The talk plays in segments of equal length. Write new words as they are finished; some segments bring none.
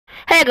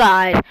Hey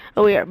guys,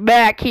 we are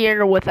back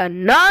here with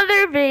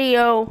another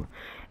video,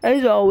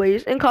 as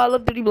always, in Call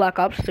of Duty Black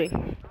Ops 3.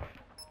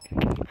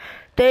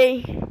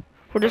 Today,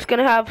 we're just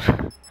gonna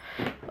have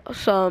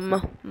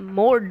some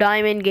more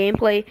diamond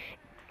gameplay.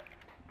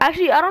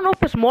 Actually, I don't know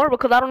if it's more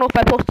because I don't know if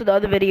I posted the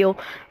other video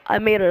I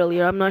made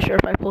earlier. I'm not sure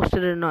if I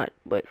posted it or not,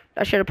 but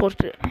I should have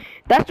posted it.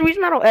 That's the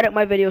reason I don't edit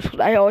my videos, because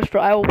I always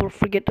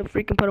forget to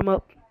freaking put them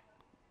up.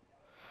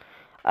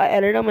 I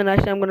edit them and I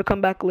say I'm gonna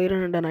come back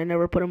later, and then I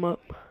never put them up.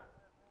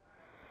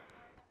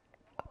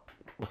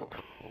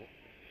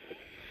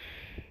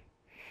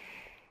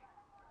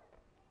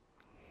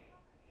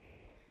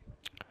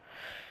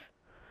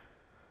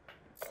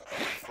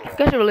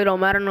 Guess it really don't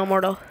matter no more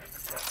though.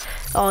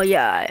 Oh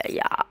yeah.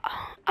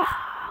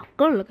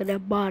 Go look at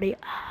that body.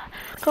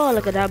 Go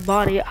look at that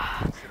body.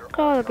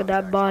 Go look at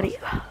that body.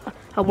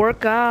 I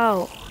work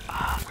out.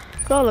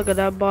 Go look at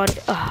that body.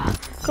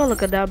 Go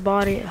look at that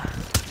body.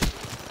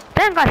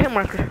 Damn, got hit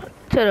marker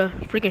to the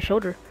freaking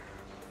shoulder.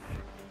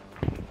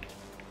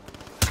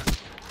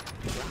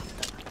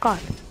 God.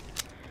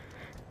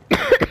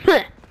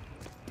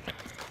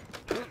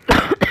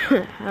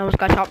 I almost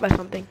got shot by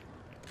something.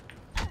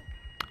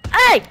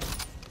 Hey!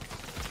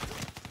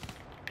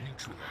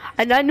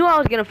 And I knew I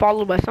was getting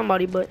followed by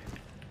somebody, but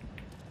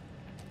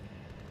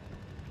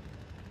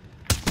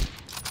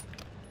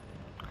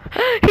he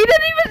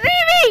didn't even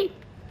see me!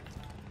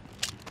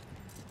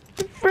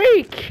 The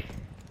freak!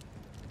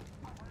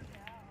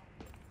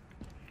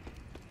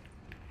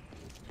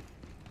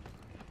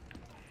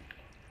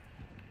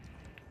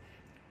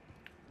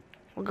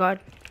 Oh god.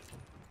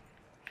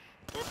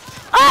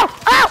 Oh!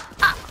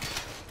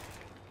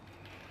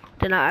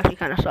 Then that actually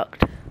kind of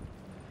sucked.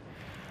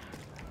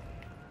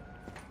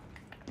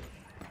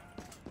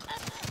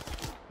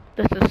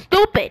 This is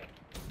stupid.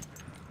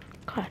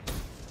 God.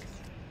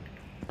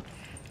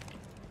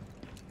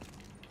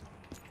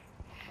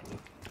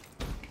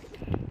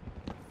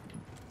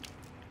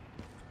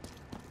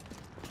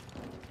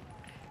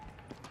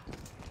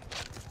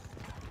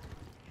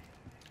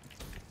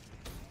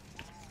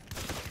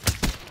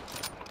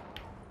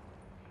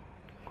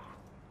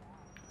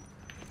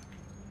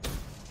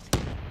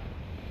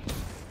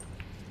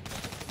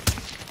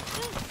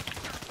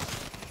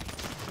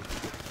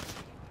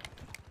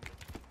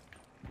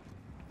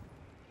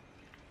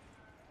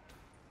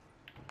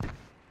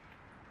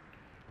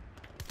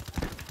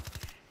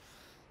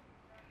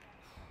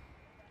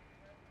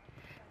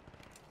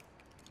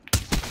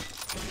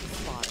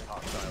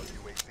 Hostile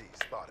UAV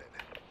spotted.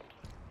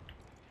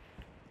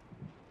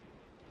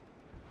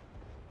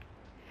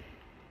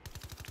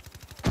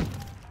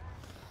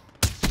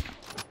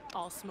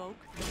 All smoke,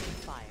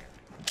 fire.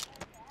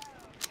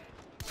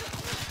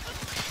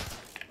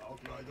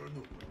 Outrider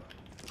neutralized.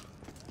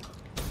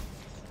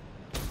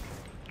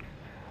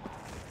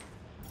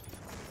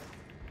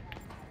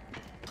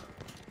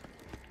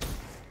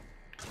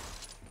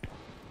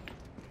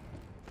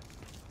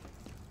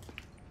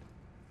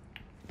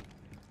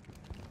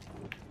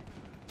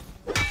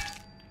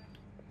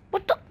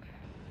 What the?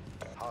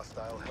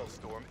 Hostile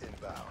Hellstorm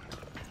inbound.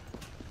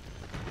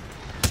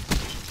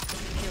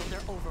 Kill their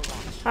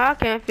Overwatch. I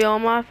can't feel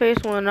my face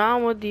when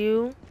I'm with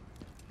you.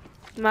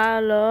 My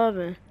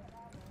loving.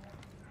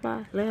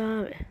 My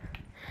loving.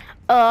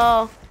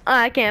 Oh,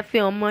 I can't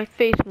feel my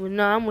face when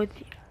I'm with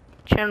you.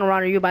 Turn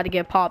around or you about to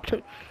get popped.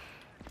 What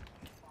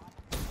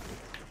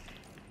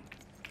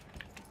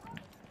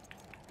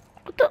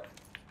the?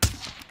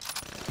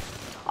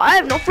 I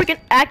have no freaking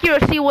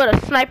accuracy with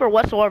a sniper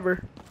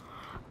whatsoever.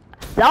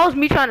 That was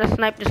me trying to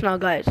snipe just now,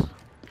 guys.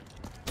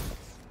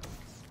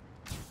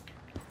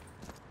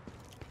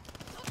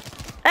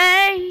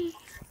 Hey!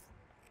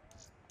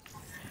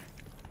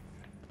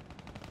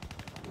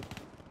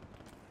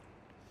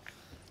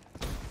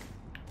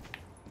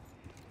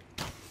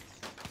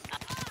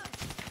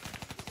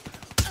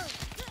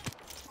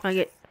 I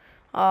get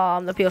the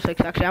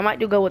PO6 actually. I might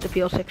do go with the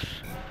PO6.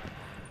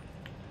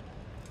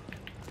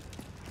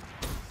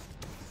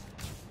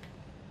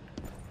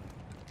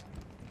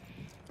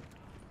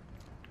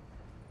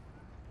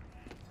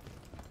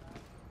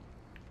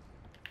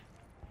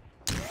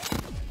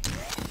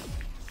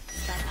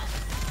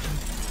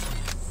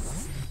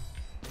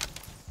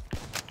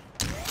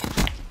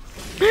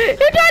 He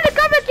tried to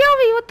come and kill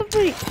me. What the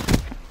freak?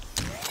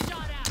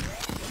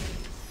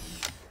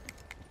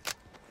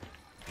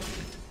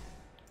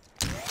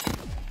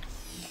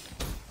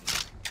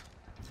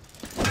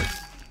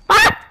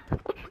 Ah!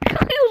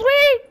 He was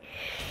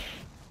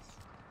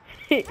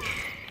waiting.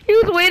 He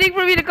was waiting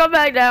for me to come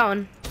back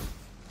down.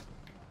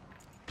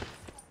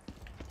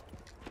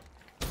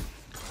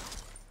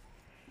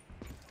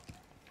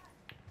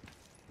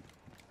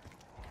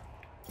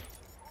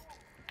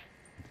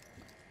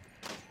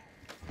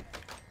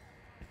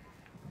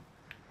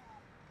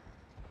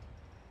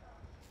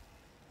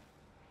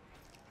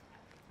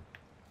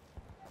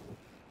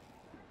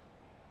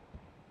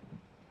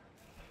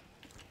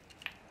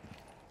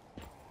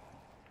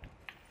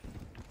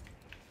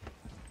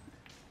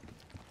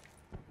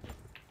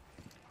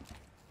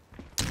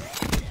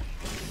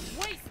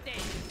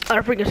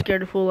 That freaking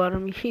scared the fool out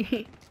of me.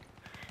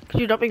 Cause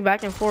you're jumping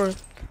back and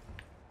forth.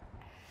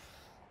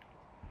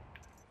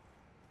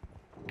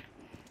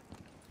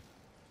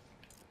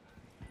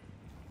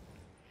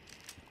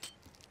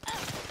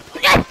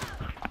 Yes!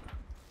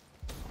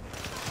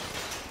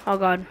 Oh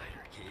god.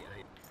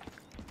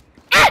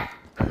 Ah!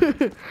 That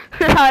did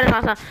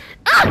not sound.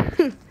 Ah!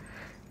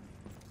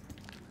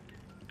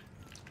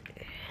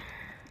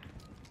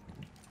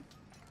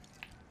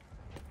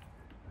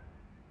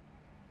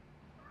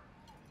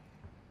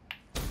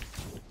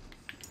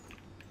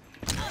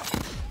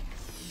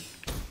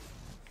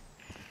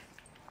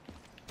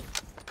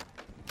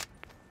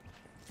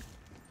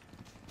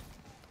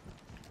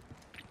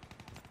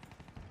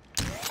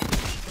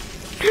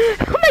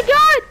 Oh my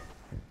god!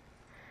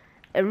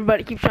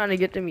 Everybody keeps trying to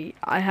get to me.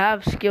 I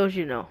have skills,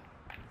 you know.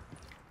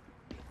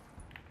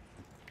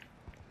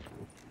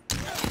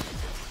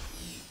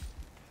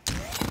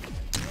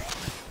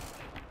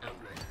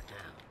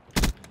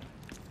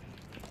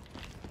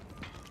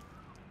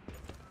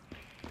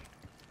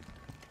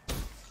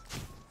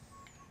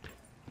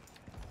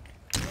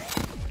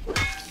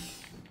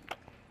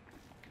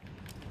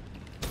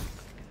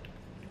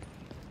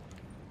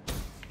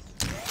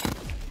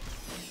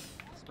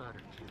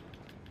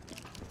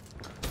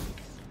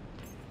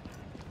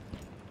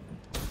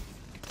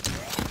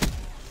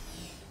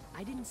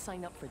 I didn't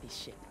sign up for this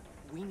shit.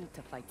 We need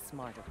to fight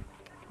smarter.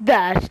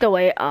 That's the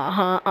way,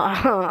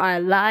 I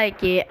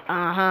like it,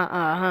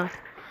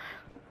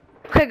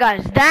 Okay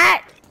guys,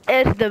 that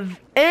is the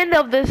end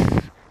of this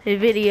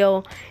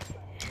video.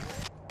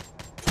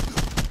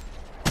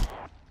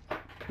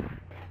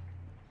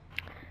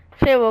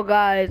 Okay, well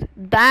guys,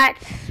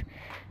 that's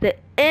the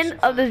end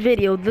of this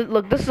video.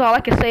 Look, this is all I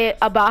can say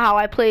about how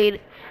I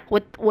played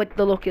with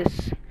the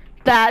Locusts.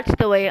 That's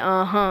the way,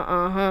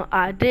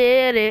 I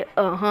did it,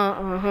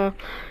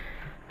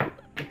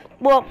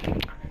 Well,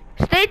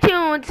 stay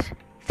tuned,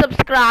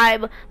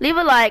 subscribe, leave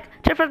a like,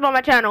 check first on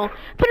my channel,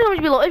 put it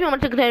comments below if you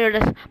want to continue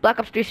this Black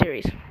Ops 3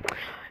 series.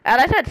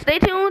 As I said, stay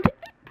tuned,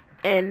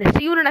 and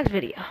see you in the next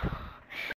video.